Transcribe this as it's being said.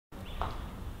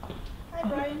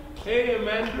Hey,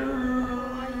 Amanda.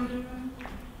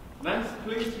 Nice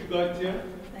place you got here.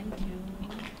 Thank you.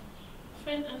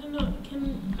 Friend, I don't know.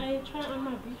 Can I try on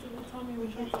my beats and tell me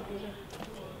which one's better?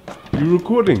 You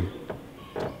recording?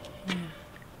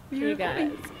 You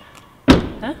guys.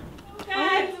 Huh?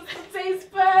 Guys, it's the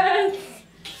taste buds.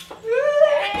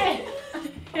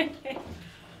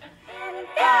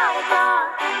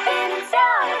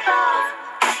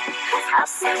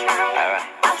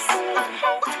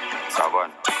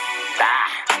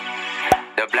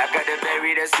 The blacker the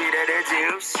berry, the sweeter the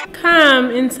juice. Come,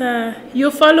 Inta.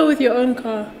 You'll follow with your own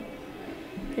car.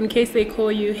 In case they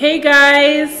call you. Hey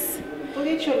guys.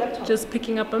 Just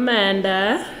picking up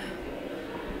Amanda.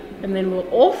 And then we're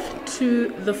off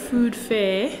to the food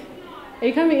fair. Are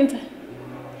you coming, Inta?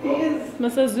 Yes.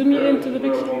 Must I zoom you into the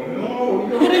picture?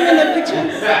 Put him in the picture.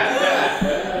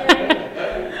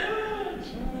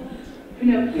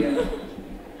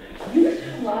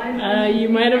 You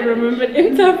might have remembered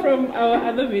Inta from our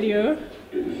other video.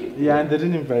 Yeah, and they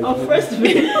didn't invite Our me. first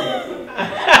video.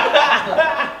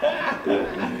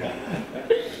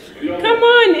 Come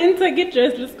on, Inta, get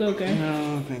dressed. Let's go, guys.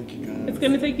 No, thank you, guys. It's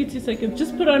gonna take you 2 seconds.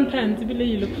 Just put on pants. Ibile,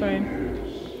 you look fine.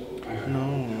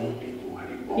 No.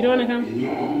 You don't wanna come?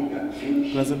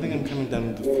 Because I think I'm coming down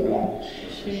with the flu.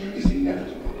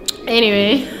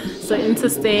 Anyway, so Inta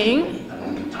staying.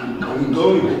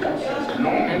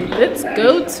 And let's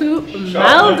go to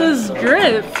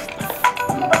Muldersdrift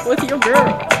with your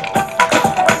girl.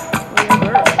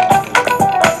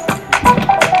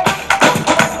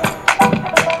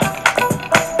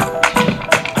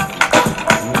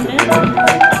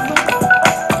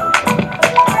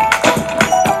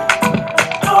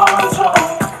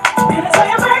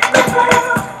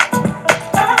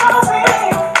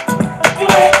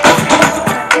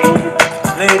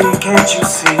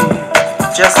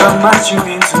 Just how much you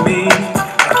mean to me.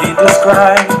 I can't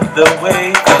describe the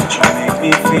way that you make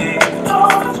me feel.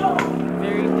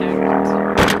 Very packed.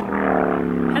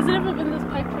 Has it ever been this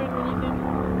packed or anything?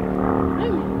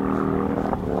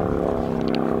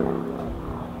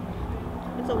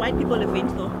 It's a white people event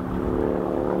though.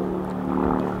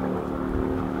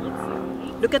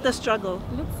 Look at the struggle.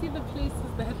 Let's see the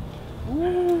places that.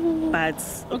 But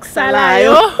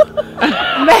Oksalayo.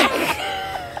 Mac.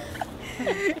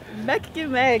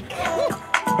 Mac.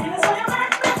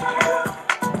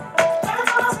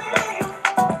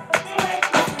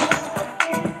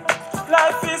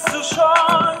 Life is too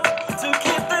short to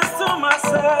keep this to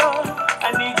myself. I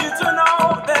need you to know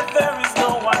that there is no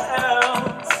one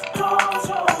else.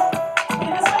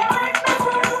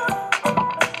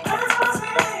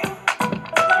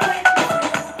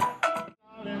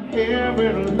 Every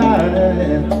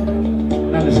night.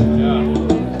 Now listen.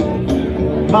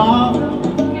 Mom,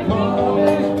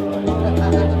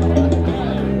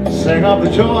 sing of the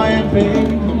joy and pain.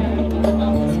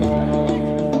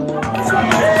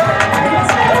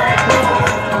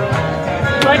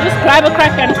 Do I just grab a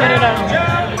crack and put it on?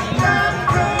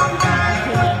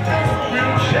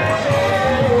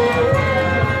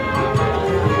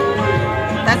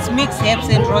 That's mixed herbs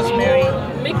and rosemary.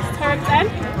 Mixed herbs and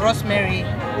Rosemary.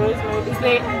 rosemary. Is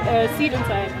there seed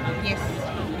inside? Yes.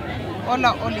 All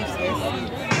our olives, yes.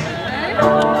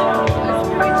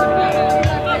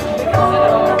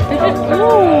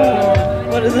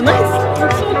 Ooh. What is it nice?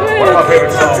 It's so good. One of my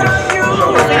favorite songs.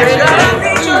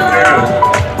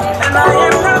 And I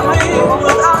am nothing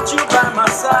without you by my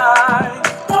side.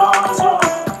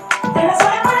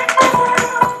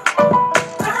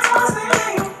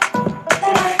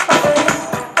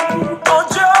 Oh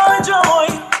joy, joy,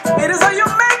 it is how you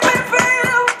make me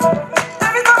feel.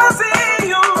 Every time I see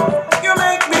you, you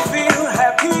make me feel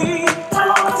happy.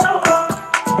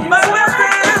 My will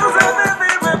feels and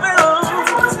every rebel.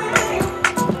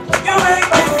 You make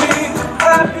me feel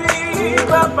happy.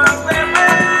 Ba-ba, ba-ba,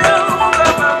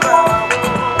 ba-ba.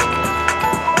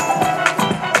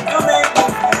 You make me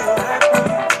feel happy.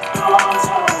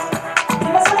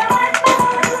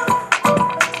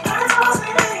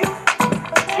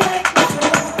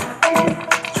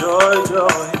 Joy,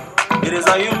 joy, it is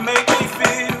how you make me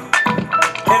feel.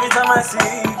 Every time I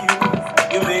see you,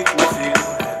 you make me feel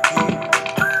happy.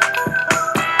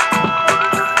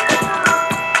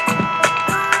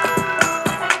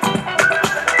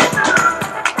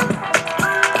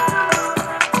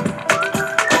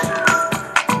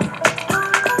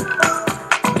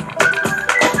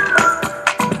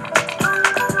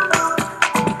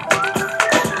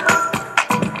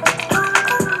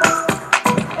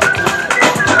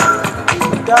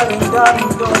 Darling,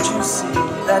 darling, don't you see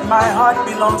that my heart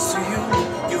belongs to you?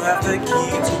 You have the key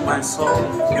to my soul,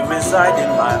 you reside in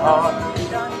my heart.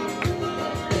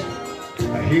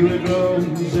 Tequila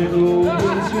drums echo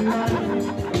into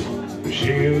mine.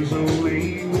 She was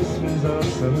only whispers of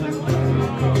some kind of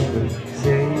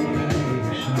conversation.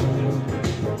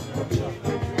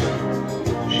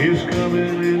 She's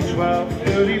coming in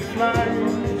 12:30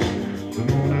 flights. The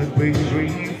moonlight wings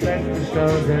reflect the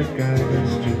stars that guide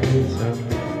us to this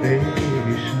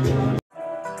salvation.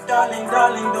 Darling,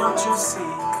 darling, don't you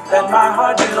see that my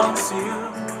heart belongs to you?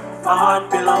 My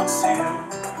heart belongs to you.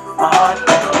 My heart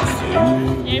belongs to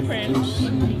you. Hey, friend.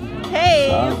 Hey!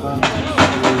 Bro,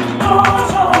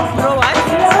 what?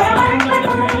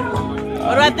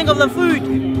 What do I think of the food?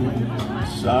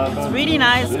 It's really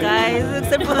nice, guys,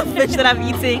 except for the fish that I'm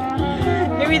eating.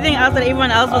 Everything else that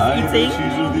everyone else was eating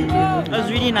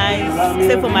was really nice,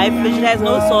 except for my fish. It has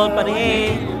no salt, but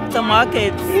hey, it's a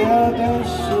market.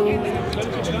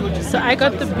 So I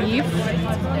got the beef.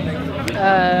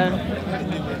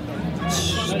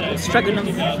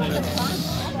 Struggling.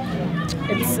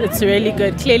 It's really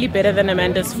good. Clearly better than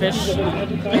Amanda's fish.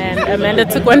 And Amanda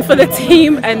took one for the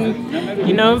team, and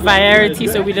you know, variety,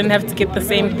 so we didn't have to get the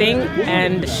same thing.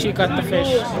 And she got the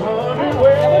fish.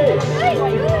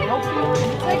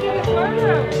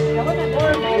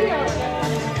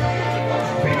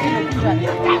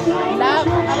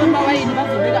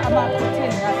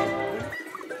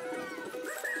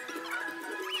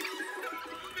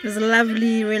 It was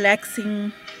lovely,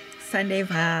 relaxing Sunday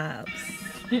vibes.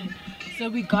 So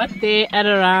we got there at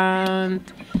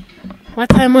around, what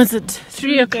time was it?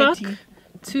 3 o'clock?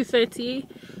 2:30.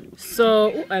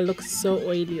 So ooh, I look so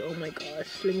oily. Oh my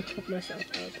gosh, let me pop myself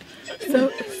out.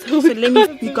 So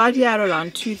We got here at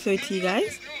around 2:30,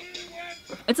 guys.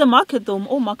 It's a market though.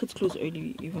 All markets close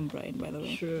early, even Brian, by the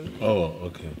way. True. Oh,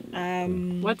 okay.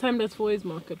 What time does Fourways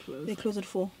Market close? They close at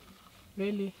 4.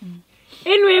 Really?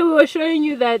 Anyway, we were showing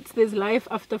you that there's life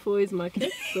after Fourways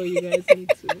Market, so you guys need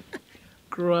to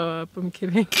grow up. I'm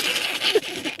kidding.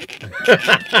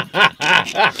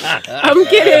 I'm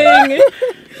kidding.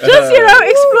 Just, you know,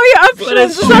 explore your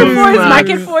options. It's on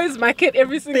Fourways Market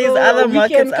every single There's other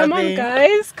weekend. markets Come out on, there.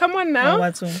 guys. Come on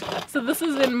now. So So this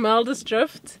is in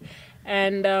Muldersdrift.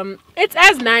 And it's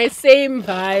as nice, same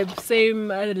vibe, same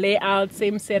layout,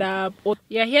 same setup.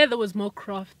 Yeah, here there was more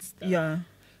craft stuff. yeah.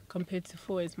 Compared to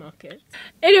Fourways Market.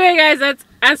 Anyway, guys, that's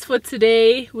as for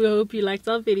today. We hope you liked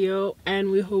our video,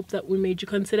 and we hope that we made you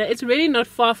consider. It's really not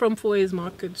far from Fourways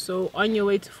Market, so on your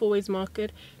way to Fourways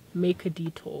Market, make a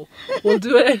detour. We'll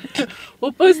do it.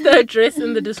 We'll post the address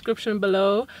in the description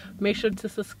below. Make sure to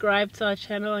subscribe to our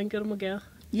channel and get Miguel.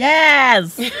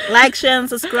 Yes! Like, share, and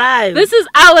subscribe. This is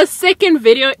our second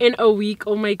video in a week.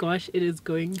 Oh my gosh, it is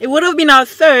going. It would have been our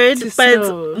third, Too but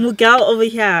slow. Miguel over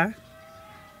here.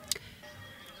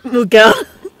 Miguel.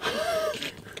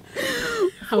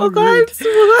 How rude.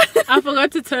 I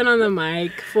forgot to turn on the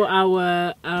mic for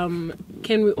our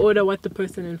can we order what the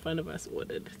person in front of us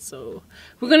ordered. So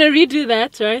we're gonna redo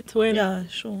that, right? When? Yeah,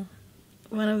 sure.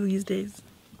 One of these days.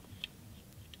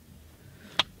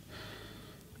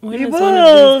 When We is one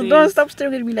will. of these Don't days? stop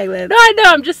staring at me like that. No, I know.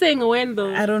 I'm just saying when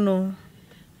though. I don't know.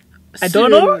 I Soon.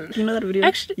 don't know. You know that video?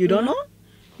 Actually, you don't no. know?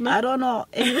 I don't know.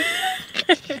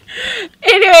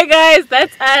 Anyway, guys,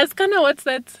 that's us. Kind of what's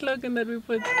that slogan that we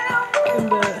put in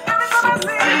the